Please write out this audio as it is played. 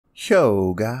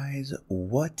Yo guys,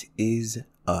 what is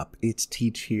up? It's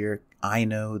Teach here. I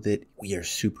know that we are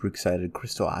super excited.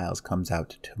 Crystal Isles comes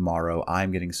out tomorrow.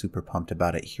 I'm getting super pumped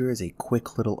about it. Here is a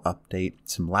quick little update,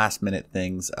 some last minute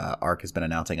things. ARC has been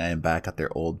announcing I am back at their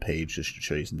old page just to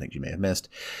show you some things you may have missed.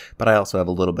 But I also have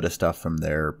a little bit of stuff from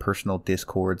their personal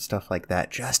Discord, stuff like that,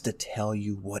 just to tell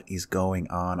you what is going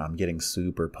on. I'm getting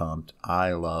super pumped.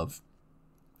 I love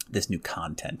this new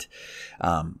content,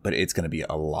 but it's going to be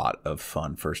a lot of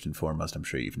fun. First and foremost, I'm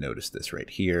sure you've noticed this right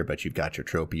here, but you've got your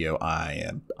Tropio.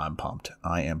 I'm pumped.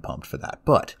 I am pumped for that.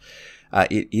 But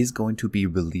it is going to be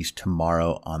released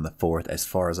tomorrow on the 4th, as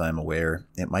far as I'm aware.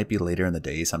 It might be later in the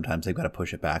day. Sometimes they've got to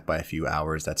push it back by a few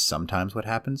hours. That's sometimes what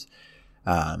happens.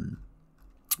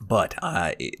 But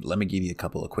let me give you a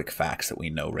couple of quick facts that we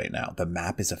know right now. The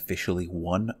map is officially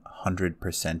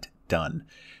 100% done.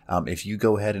 If you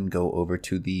go ahead and go over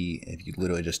to if you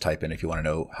literally just type in, if you want to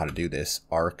know how to do this,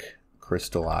 ARC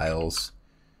Crystal Isles,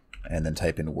 and then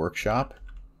type in workshop,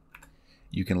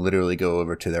 you can literally go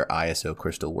over to their ISO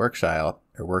Crystal workshop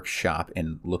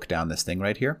and look down this thing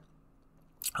right here.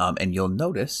 And you'll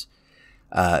notice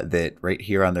that right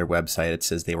here on their website, it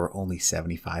says they were only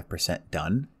 75%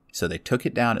 done. So they took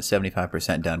it down at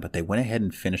 75% done, but they went ahead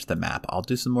and finished the map. I'll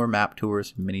do some more map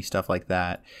tours, mini stuff like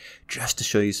that, just to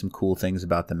show you some cool things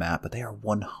about the map, but they are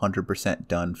 100%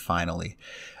 done finally.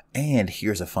 And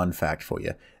here's a fun fact for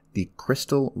you. The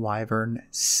Crystal Wyvern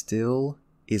still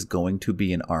is going to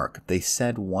be an ARC. They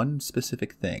said one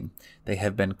specific thing. They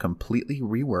have been completely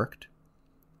reworked.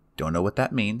 Don't know what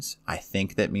that means. I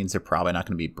think that means they're probably not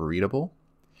going to be breedable.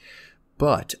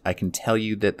 But I can tell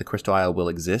you that the Crystal Isle will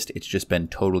exist. It's just been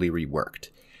totally reworked.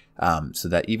 So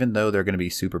that even though they're going to be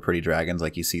super pretty dragons,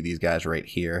 like you see these guys right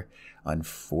here,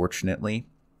 unfortunately,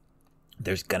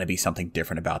 there's going to be something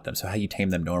different about them. So how you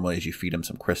tame them normally is you feed them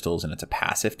some crystals and it's a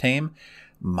passive tame.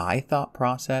 My thought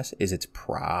process is it's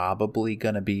probably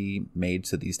going to be made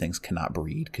so these things cannot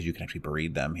breed, because you can actually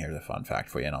breed them. Here's a fun fact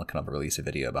for you, and I'll kind of release a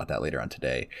video about that later on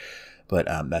today. But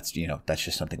that's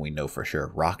just something we know for sure.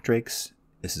 Rock drakes.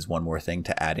 This is one more thing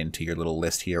to add into your little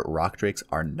list here. Rock drakes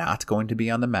are not going to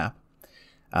be on the map.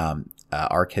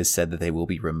 ARC has said that they will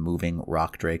be removing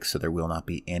rock drakes, so there will not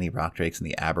be any rock drakes in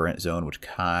the aberrant zone, which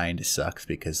kind of sucks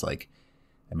because, like,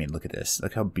 I mean, look at this.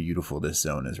 Look how beautiful this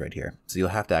zone is right here. So you'll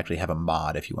have to actually have a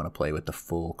mod if you want to play with the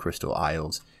full Crystal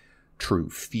Isles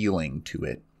true feeling to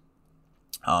it.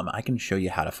 I can show you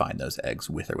how to find those eggs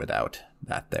with or without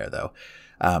that there, though.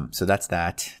 So that's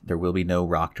that. There will be no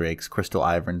rock drakes. Crystal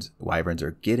Wyverns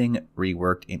are getting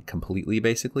reworked completely,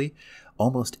 basically.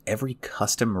 Almost every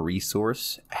custom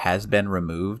resource has been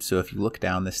removed. So if you look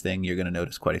down this thing, you're going to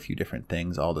notice quite a few different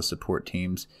things, all the support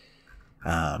teams.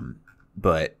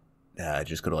 But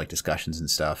just go to like discussions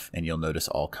and stuff, and you'll notice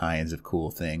all kinds of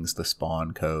cool things, the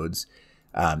spawn codes.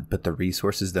 But the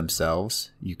resources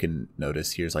themselves, you can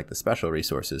notice here's like the special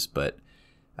resources, but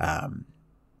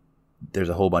there's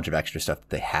a whole bunch of extra stuff that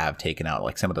they have taken out,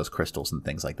 like some of those crystals and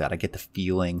things like that. I get the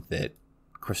feeling that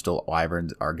Crystal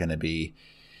Wyverns are going to be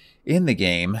in the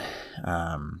game.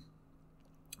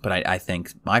 But I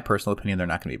think, my personal opinion, they're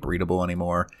not going to be breedable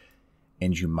anymore.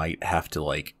 And you might have to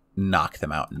like knock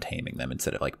them out and taming them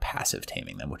instead of like passive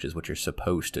taming them, which is what you're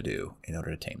supposed to do in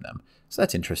order to tame them. So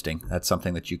that's interesting. That's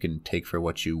something that you can take for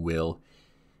what you will.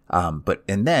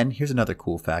 And then here's another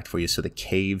cool fact for you. So the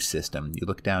cave system, you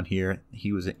look down here,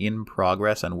 he was in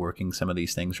progress on working some of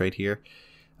these things right here,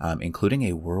 including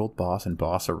a world boss and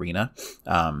boss arena,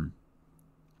 and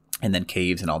then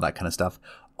caves and all that kind of stuff.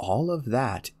 All of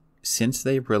that, since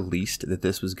they released that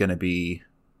this was going to be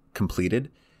completed,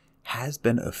 has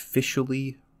been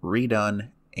officially redone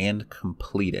and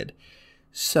completed.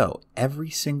 So every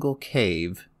single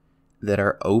cave that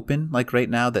are open, like right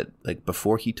now, that like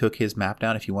before he took his map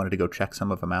down, if you wanted to go check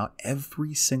some of them out,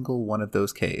 every single one of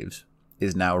those caves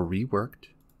is now reworked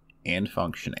and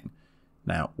functioning.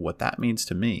 Now, what that means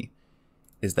to me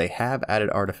is they have added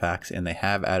artifacts and they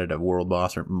have added a world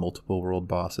boss or multiple world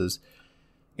bosses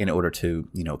in order to,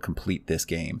 complete this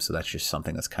game. So that's just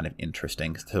something that's kind of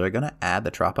interesting. So they're going to add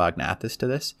the Tropognathus to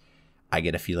this. I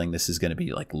get a feeling this is going to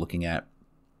be like looking at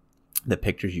the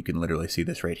pictures, you can literally see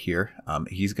this right here.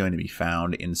 He's going to be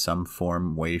found in some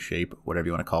form, way, shape, whatever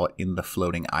you want to call it, in the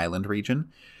floating island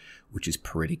region, which is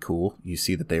pretty cool. You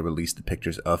see that they released the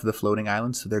pictures of the floating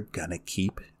islands, so they're going to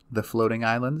keep the floating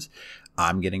islands.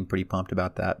 I'm getting pretty pumped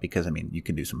about that because, I mean, you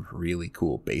can do some really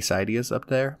cool base ideas up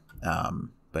there.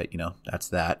 But, that's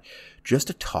that. Just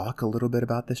to talk a little bit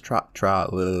about this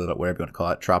whatever you want to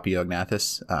call it,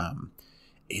 Tropognathus.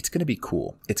 It's going to be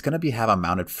cool. It's going to have a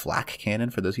mounted flak cannon.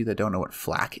 For those of you that don't know what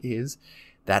flak is,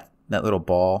 that that little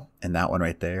ball and that one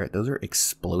right there, those are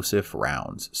explosive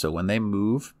rounds. So when they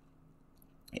move,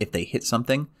 if they hit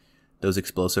something, those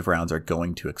explosive rounds are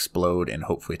going to explode and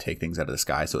hopefully take things out of the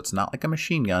sky. So it's not like a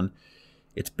machine gun.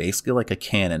 It's basically like a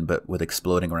cannon, but with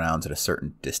exploding rounds at a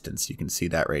certain distance. You can see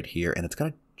that right here. And it's got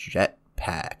a jet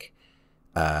pack.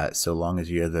 So long as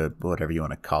you have the, whatever you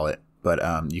want to call it. But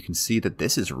you can see that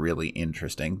this is really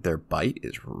interesting. Their bite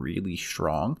is really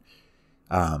strong.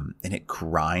 And it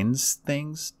grinds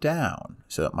things down.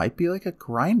 So it might be like a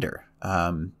grinder.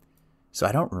 So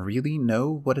I don't really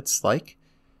know what it's like.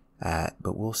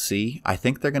 But we'll see. I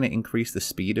think they're going to increase the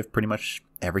speed of pretty much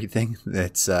everything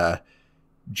that's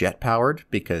jet powered,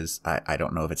 because I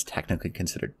don't know if it's technically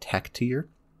considered tech tier,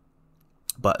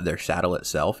 but their saddle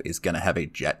itself is going to have a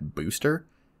jet booster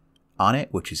on it,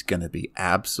 which is going to be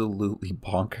absolutely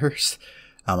bonkers.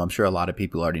 I'm sure a lot of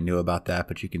people already knew about that,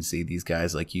 but you can see these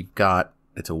guys, like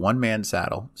it's a one-man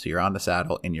saddle. So you're on the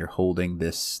saddle and you're holding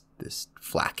this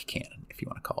flak cannon, if you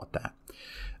want to call it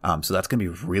that. So that's going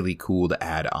to be really cool to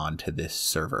add on to this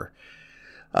server.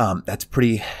 That's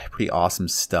pretty awesome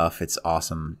stuff. It's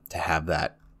awesome to have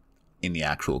that in the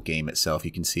actual game itself.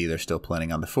 You can see they're still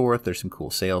planning on the 4th. There's some cool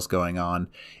sales going on.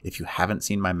 If you haven't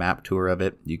seen my map tour of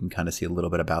it, you can kind of see a little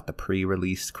bit about the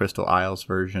pre-release Crystal Isles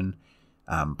version.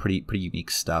 Pretty unique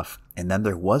stuff. And then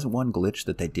there was one glitch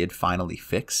that they did finally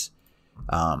fix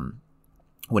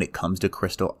when it comes to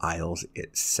Crystal Isles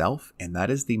itself, and that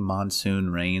is the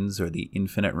monsoon rains, or the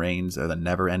infinite rains, or the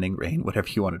never-ending rain, whatever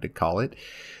you wanted to call it.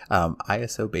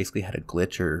 ISO basically had a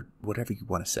glitch, or whatever you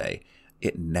want to say.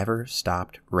 It never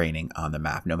stopped raining on the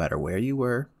map. No matter where you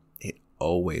were, it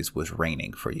always was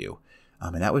raining for you.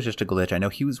 And that was just a glitch. I know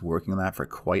he was working on that for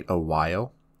quite a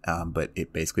while, but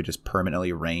it basically just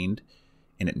permanently rained,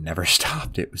 and it never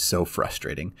stopped. It was so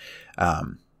frustrating.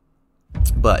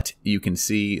 But you can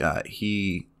see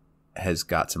he has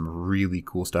got some really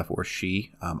cool stuff, or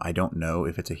she. I don't know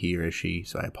if it's a he or a she,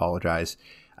 so I apologize.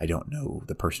 I don't know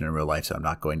the person in real life, so I'm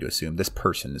not going to assume. This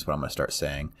person is what I'm going to start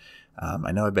saying.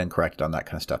 I know I've been corrected on that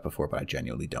kind of stuff before, but I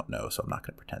genuinely don't know, so I'm not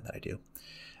going to pretend that I do.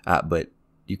 But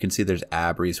you can see there's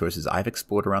ab resources. I've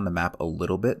explored around the map a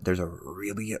little bit. There's a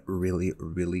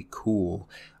really cool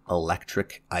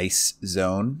electric ice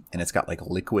zone, and it's got like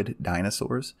liquid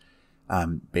dinosaurs.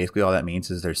 Basically all that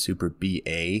means is they're super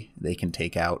BA. They can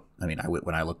take out, I mean,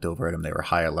 when I looked over at them, they were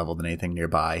higher level than anything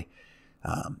nearby.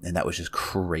 And that was just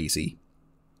crazy.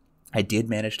 I did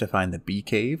manage to find the bee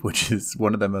cave, which is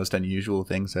one of the most unusual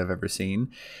things I've ever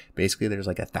seen. Basically, there's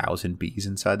like 1,000 bees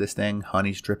inside this thing.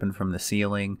 Honey's dripping from the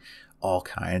ceiling. All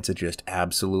kinds of just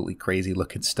absolutely crazy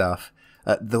looking stuff.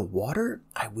 The water,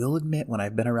 I will admit, when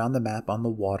I've been around the map on the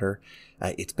water,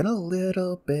 it's been a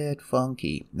little bit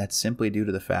funky. That's simply due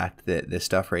to the fact that this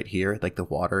stuff right here, like the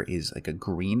water is like a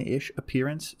greenish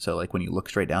appearance. So like when you look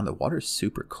straight down, the water is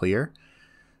super clear.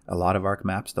 A lot of Ark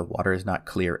maps, the water is not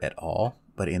clear at all.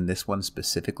 But in this one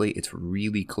specifically, it's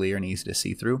really clear and easy to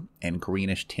see through, and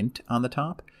greenish tint on the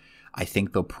top. I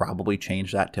think they'll probably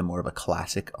change that to more of a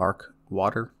classic Ark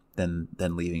water than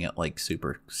leaving it like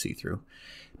super see-through.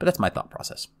 But that's my thought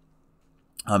process.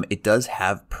 It does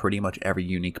have pretty much every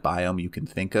unique biome you can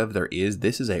think of.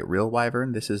 This is a real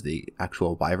wyvern. This is the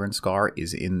actual wyvern scar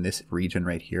is in this region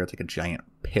right here. It's like a giant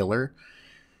pillar.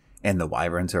 And the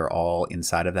wyverns are all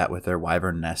inside of that with their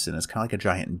wyvern nests. And it's kind of like a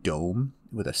giant dome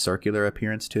with a circular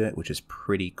appearance to it, which is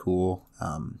pretty cool.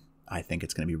 I think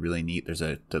it's going to be really neat. There's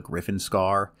the griffon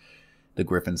scar. The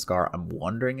griffon scar, I'm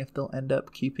wondering if they'll end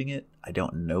up keeping it. I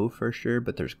don't know for sure,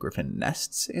 but there's griffon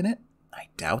nests in it. I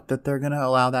doubt that they're going to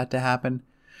allow that to happen.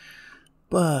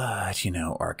 But, you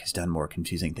know, Ark has done more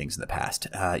confusing things in the past.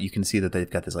 You can see that they've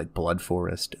got this like blood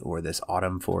forest, or this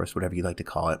autumn forest, whatever you like to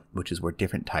call it, which is where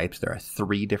different types, there are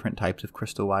 3 different types of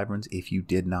crystal wyverns. If you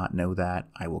did not know that,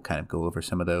 I will kind of go over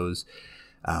some of those.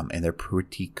 And they're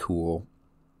pretty cool.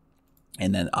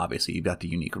 And then obviously you've got the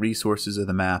unique resources of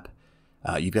the map.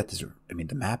 You've got this, I mean,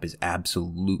 the map is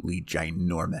absolutely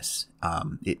ginormous.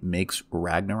 It makes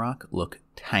Ragnarok look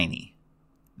tiny.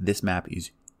 This map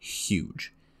is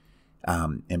huge.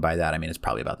 And by that, I mean, it's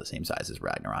probably about the same size as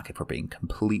Ragnarok, if we're being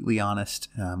completely honest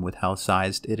with how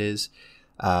sized it is.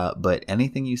 But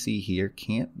anything you see here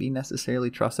can't be necessarily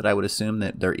trusted. I would assume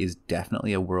that there is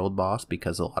definitely a world boss,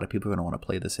 because a lot of people are going to want to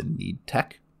play this and need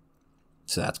tech.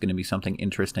 So that's going to be something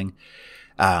interesting.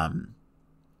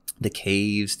 The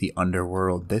caves, the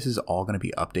underworld, this is all going to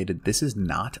be updated. This is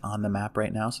not on the map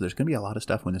right now, so there's going to be a lot of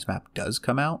stuff when this map does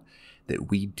come out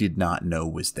that we did not know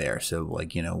was there. So,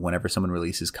 like, you know, whenever someone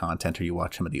releases content or you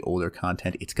watch some of the older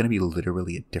content, it's going to be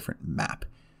literally a different map.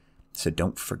 So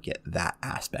don't forget that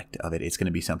aspect of it. It's going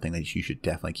to be something that you should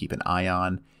definitely keep an eye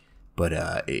on. but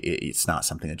it's not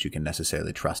something that you can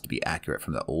necessarily trust to be accurate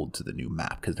from the old to the new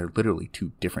map, because they're literally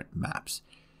two different maps.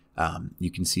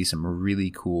 You can see some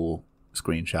really cool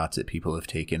screenshots that people have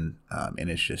taken, and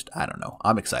it's just, I don't know,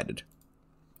 I'm excited.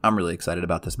 I'm really excited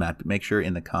about this map. Make sure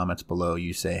in the comments below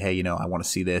you say, hey, you know, I want to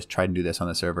see this, try and do this on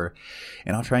the server,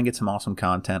 and I'll try and get some awesome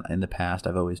content. In the past,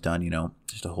 I've always done, you know,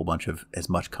 just a whole bunch of as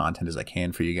much content as I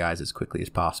can for you guys as quickly as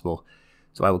possible.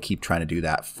 So I will keep trying to do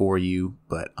that for you,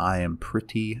 but I am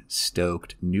pretty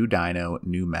stoked. New dino,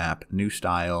 new map, new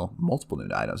style, multiple new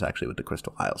dinos actually with the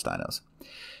Crystal Isles dinos.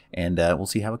 And we'll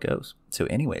see how it goes. So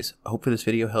anyways, I hope this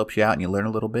video helps you out and you learn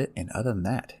a little bit. And other than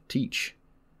that, teach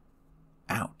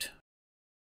out.